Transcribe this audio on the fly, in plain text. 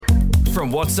From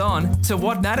what's on to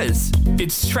what matters.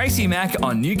 It's Tracy Mack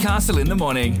on Newcastle in the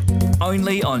Morning.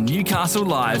 Only on Newcastle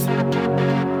Live.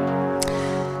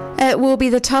 It will be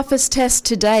the toughest test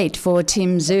to date for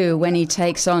Tim Tszyu when he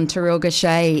takes on Terell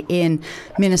Gausha in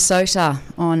Minnesota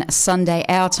on Sunday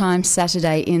our time,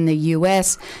 Saturday in the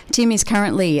US. Tim is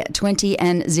currently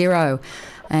 20-0,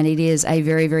 and it is a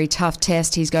very, very tough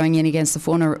test. He's going in against the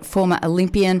former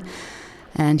Olympian,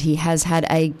 and he has had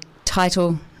a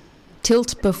title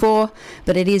tilt before,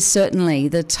 but it is certainly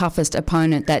the toughest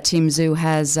opponent that Tim Tszyu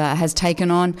has taken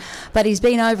on. But he's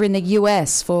been over in the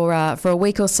US for a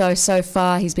week or so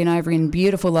far. He's been over in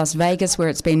beautiful Las Vegas, where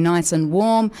it's been nice and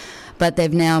warm, but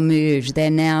they've now moved.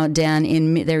 They're now they're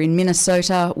in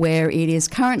Minnesota, where it is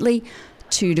currently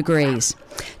 2 degrees.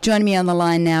 Joining me on the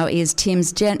line now is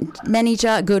Tim's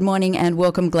manager. Good morning and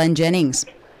welcome, Glenn Jennings.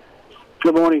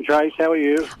 Good morning, Trace. How are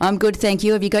you? I'm good, thank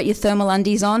you. Have you got your thermal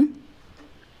undies on?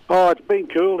 Oh, it's been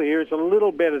cool here. It's a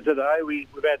little better today. We've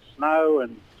had snow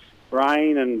and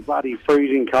rain and bloody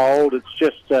freezing cold.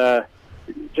 It's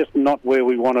just not where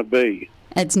we want to be.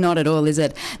 It's not at all, is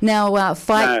it? Now,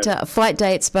 fight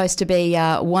day, it's supposed to be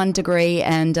 1 degree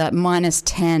and minus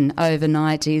 10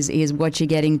 overnight is what you're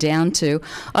getting down to.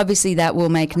 Obviously, that will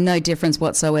make no difference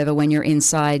whatsoever when you're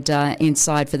inside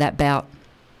for that bout.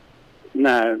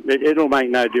 No, it'll make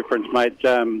no difference, mate.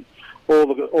 All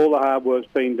the hard work's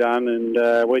been done, and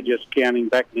we're just counting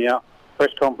back now.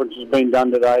 Press conference has been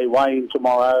done today, weigh-in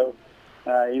tomorrow,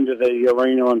 into the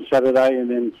arena on Saturday,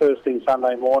 and then first thing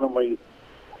Sunday morning we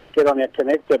get on our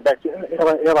connector back to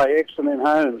LAX and then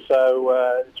home.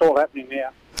 So it's all happening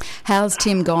now. How's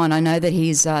Tim gone? I know that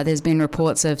there's been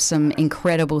reports of some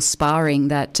incredible sparring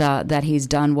that he's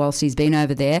done whilst he's been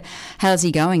over there. How's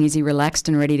he going? Is he relaxed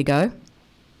and ready to go?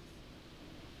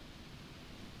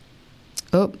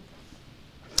 Oh.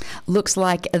 Looks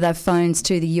like the phones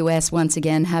to the US once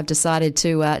again have decided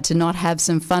to not have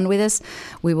some fun with us.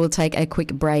 We will take a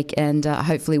quick break and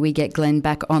hopefully we get Glenn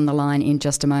back on the line in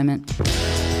just a moment.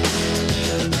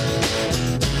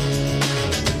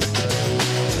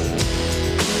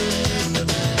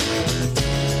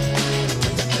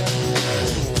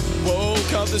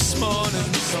 Woke up this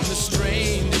morning from the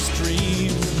strangest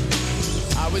dream.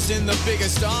 I was in the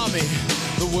biggest army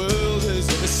the world has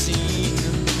ever seen.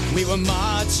 We were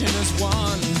marching as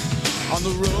one on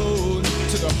the road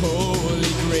to the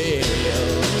Holy Grail.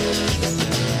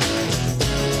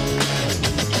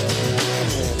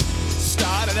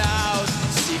 Started out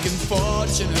seeking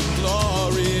fortune and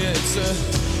glory. It's a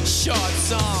short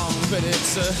song, but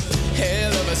it's a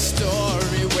hell of a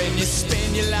story when you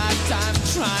spend your lifetime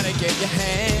trying to get your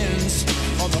hands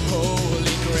on the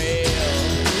Holy Grail.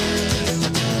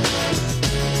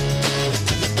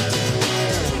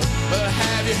 But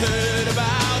have you heard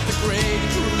about the Great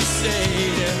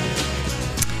Crusade?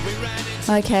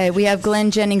 Okay, we have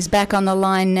Glenn Jennings back on the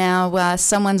line now.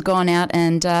 Someone's gone out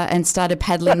and started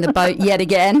paddling the boat yet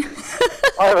again.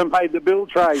 I haven't paid the bill,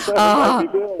 Trace. What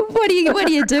are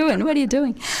you doing? What are you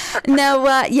doing?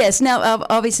 Now, yes. Now,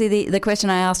 obviously, the question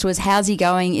I asked was, how's he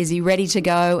going? Is he ready to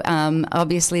go?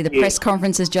 Obviously, the press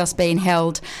conference has just been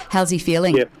held. How's he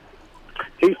feeling? Yeah,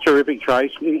 he's terrific,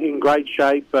 Trace. In great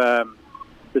shape.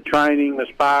 The training, the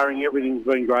sparring, everything's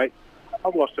been great.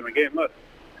 I've lost him again. Look,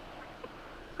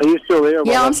 are you still there?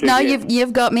 Yeah,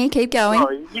 you've got me. Keep going.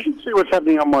 Sorry, you can see what's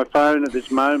happening on my phone at this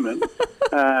moment.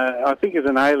 I think there's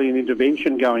an alien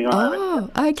intervention going on.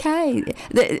 Oh, okay.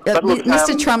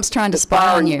 Mr. Trump's trying to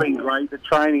spy on you. The sparring's been great. The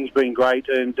training's been great,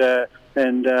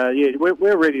 and yeah,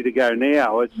 we're ready to go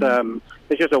now. It's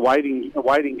just a waiting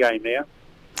game now.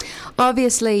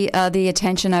 Obviously, the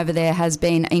attention over there has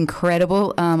been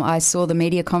incredible. I saw the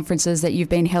media conferences that you've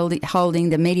been holding,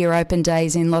 the media open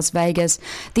days in Las Vegas.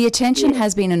 The attention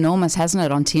has been enormous, hasn't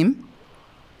it, on Tim?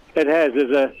 It has.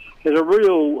 There's a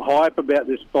real hype about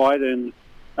this fight, and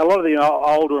a lot of the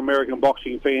older American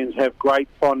boxing fans have great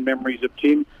fond memories of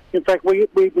Tim. In fact, we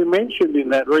mentioned in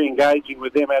that re-engaging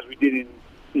with them as we did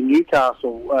in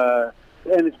Newcastle,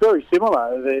 and it's very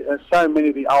similar. There are so many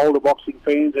of the older boxing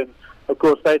fans, and of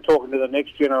course, they're talking to the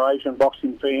next generation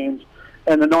boxing fans,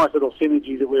 and the nice little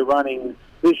synergy that we're running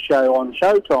this show on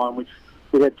Showtime, which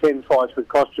we had 10 fights with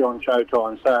Costa on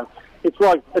Showtime. So it's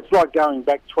like going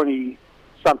back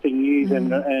 20-something years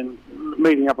and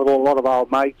meeting up with a lot of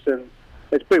old mates, and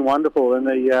it's been wonderful. And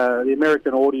the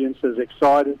American audience is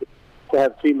excited to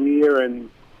have Tim here, and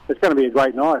it's going to be a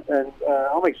great night. And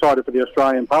I'm excited for the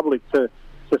Australian public to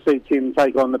see Tim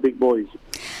take on the big boys.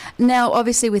 Now,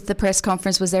 obviously, with the press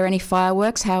conference, was there any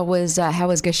fireworks? How was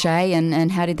Gausha,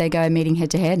 and how did they go meeting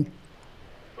head to head?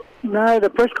 No, the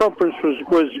press conference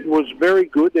was very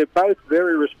good. They're both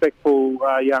very respectful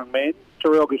young men,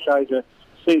 Terell Gausha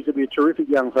seems to be a terrific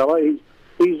young fella.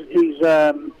 He's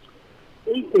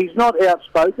not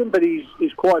outspoken, but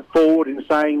he's quite forward in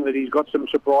saying that he's got some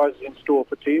surprises in store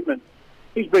for Tim, and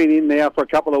he's been in now for a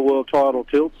couple of world title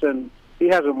tilts, and he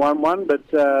hasn't won one, but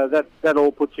that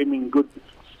all puts him in good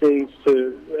stead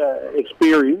to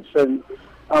experience, and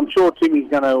I'm sure Timmy's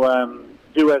going to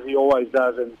do as he always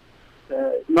does, and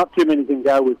not too many can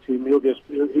go with Tim.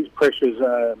 His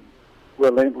pressure's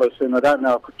relentless, and I don't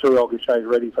know if Terell Gausha is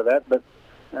ready for that, but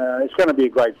it's going to be a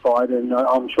great fight, and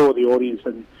I'm sure the audience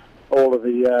and all of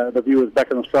the viewers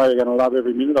back in Australia are going to love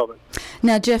every minute of it.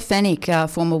 Now, Jeff Fennick,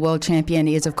 former world champion,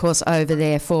 is of course over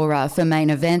there for main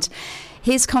event.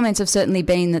 His comments have certainly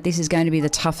been that this is going to be the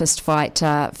toughest fight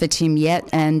for Tim yet,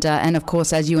 and of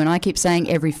course, as you and I keep saying,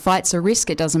 every fight's a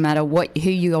risk. It doesn't matter who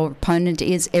your opponent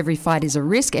is. Every fight is a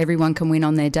risk. Everyone can win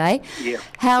on their day. Yeah.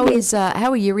 How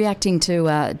are you reacting to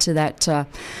that?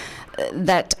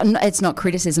 That it's not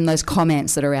criticism. Those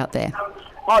comments that are out there.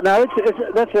 Oh no,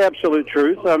 that's the absolute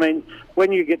truth. I mean,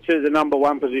 when you get to the number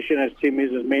one position, as Tim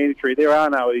is, as mandatory, there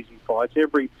are no easy fights.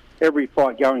 Every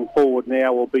fight going forward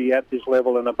now will be at this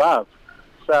level and above.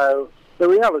 So the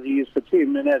reality is for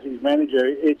Tim, and as his manager,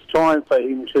 it's time for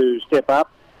him to step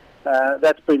up.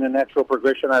 That's been a natural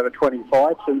progression over 20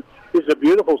 fights, and this is a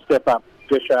beautiful step up,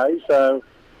 Gausha. So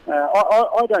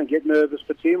I don't get nervous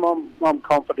for Tim. I'm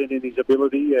confident in his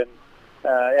ability, and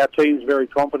our team's very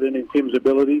confident in Tim's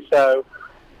ability. So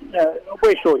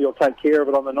we're sure he'll take care of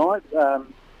it on the night.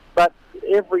 But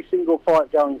every single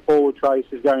fight going forward, Trace,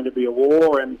 is going to be a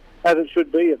war, and as it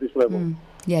should be at this level.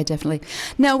 Yeah, definitely.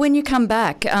 Now, when you come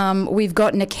back, we've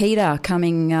got Nikita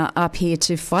coming up here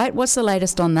to fight. What's the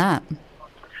latest on that?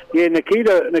 Yeah,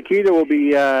 Nikita will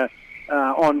be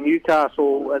on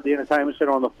Newcastle at the Entertainment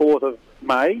Centre on the 4th of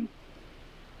May.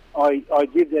 I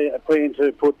did plan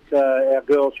to put our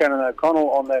girl Shannon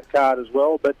O'Connell on that card as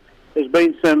well, but there's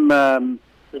been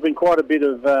quite a bit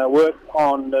of work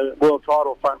on the world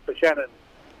title front for Shannon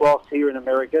whilst here in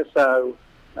America, so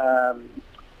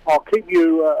I'll keep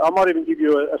you. I might even give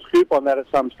you a scoop on that at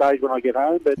some stage when I get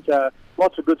home. But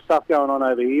lots of good stuff going on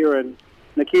over here, and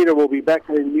Nikita will be back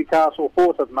in Newcastle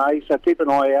 4th of May. So keep an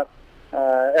eye out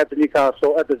at the Zoo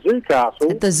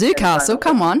Castle. At the Zoo Castle,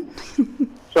 come on.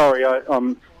 Sorry,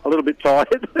 I'm a little bit tired.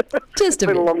 Just it's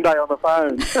been a long day on the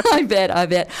phone. I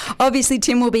bet. Obviously,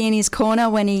 Tim will be in his corner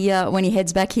when he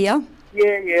heads back here.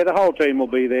 Yeah, the whole team will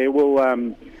be there.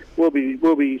 We'll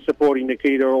be supporting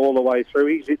Nikita all the way through.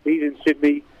 He's in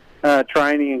Sydney.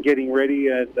 Training and getting ready,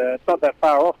 and it's not that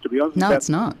far off, to be honest. No, it's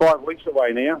not. 5 weeks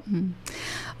away now.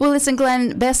 Well, listen,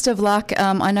 Glenn, best of luck.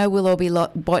 I know we'll all be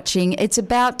watching. It's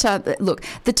about, look,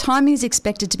 the time is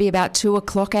expected to be about 2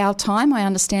 o'clock our time, I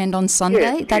understand, on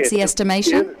Sunday. That's the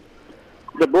estimation? Yeah.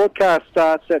 The broadcast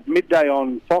starts at midday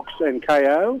on Fox and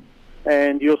KO,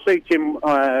 and you'll see Tim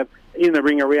in the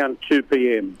ring around 2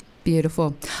 p.m.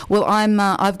 Beautiful. Well,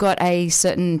 I've got a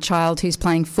certain child who's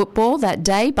playing football that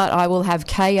day, but I will have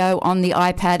KO on the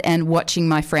iPad and watching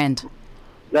my friend.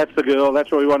 That's the girl.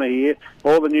 That's what we want to hear.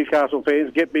 All the Newcastle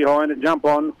fans, get behind it, jump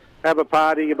on, have a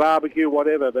party, a barbecue,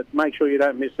 whatever, but make sure you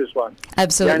don't miss this one.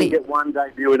 Absolutely. You only get one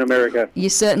debut in America. You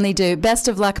certainly do. Best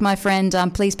of luck, my friend.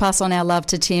 Please pass on our love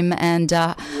to Tim, and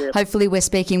hopefully we're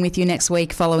speaking with you next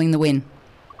week following the win.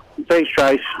 Thanks,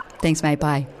 Trace. Thanks, mate.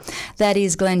 Bye. That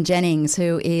is Glenn Jennings,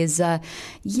 who is,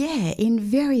 in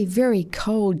very, very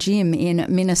cold gym in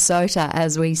Minnesota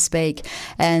as we speak.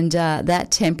 And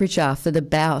that temperature for the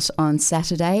bout on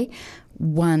Saturday,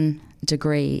 1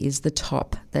 degree is the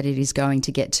top that it is going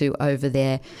to get to over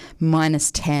there,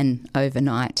 -10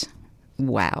 overnight.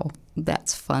 Wow,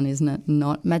 that's fun, isn't it?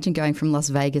 Not imagine going from Las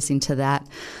Vegas into that.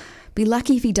 Be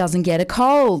lucky if he doesn't get a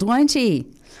cold, won't he?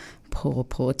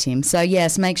 Poor Tim. So,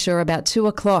 yes, make sure about 2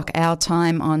 o'clock our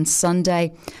time on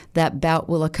Sunday that bout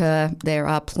will occur. There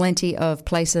are plenty of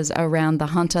places around the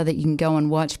Hunter that you can go and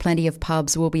watch. Plenty of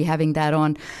pubs will be having that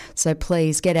on. So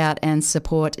please get out and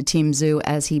support Tim Tszyu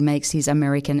as he makes his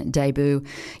American debut.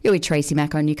 You're with Tracy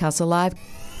Mack on Newcastle Live.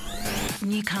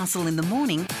 Newcastle in the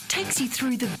Morning takes you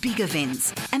through the big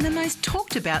events and the most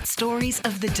talked about stories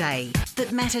of the day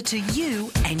that matter to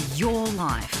you and your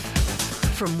life.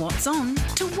 From what's on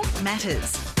to what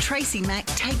matters, Tracy Mack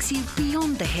takes you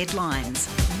beyond the headlines,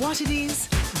 what it is,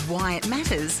 why it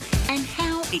matters, and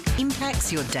how it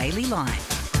impacts your daily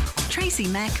life. Tracy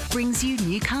Mack brings you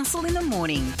Newcastle in the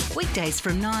Morning, weekdays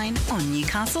from 9 on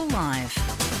Newcastle Live.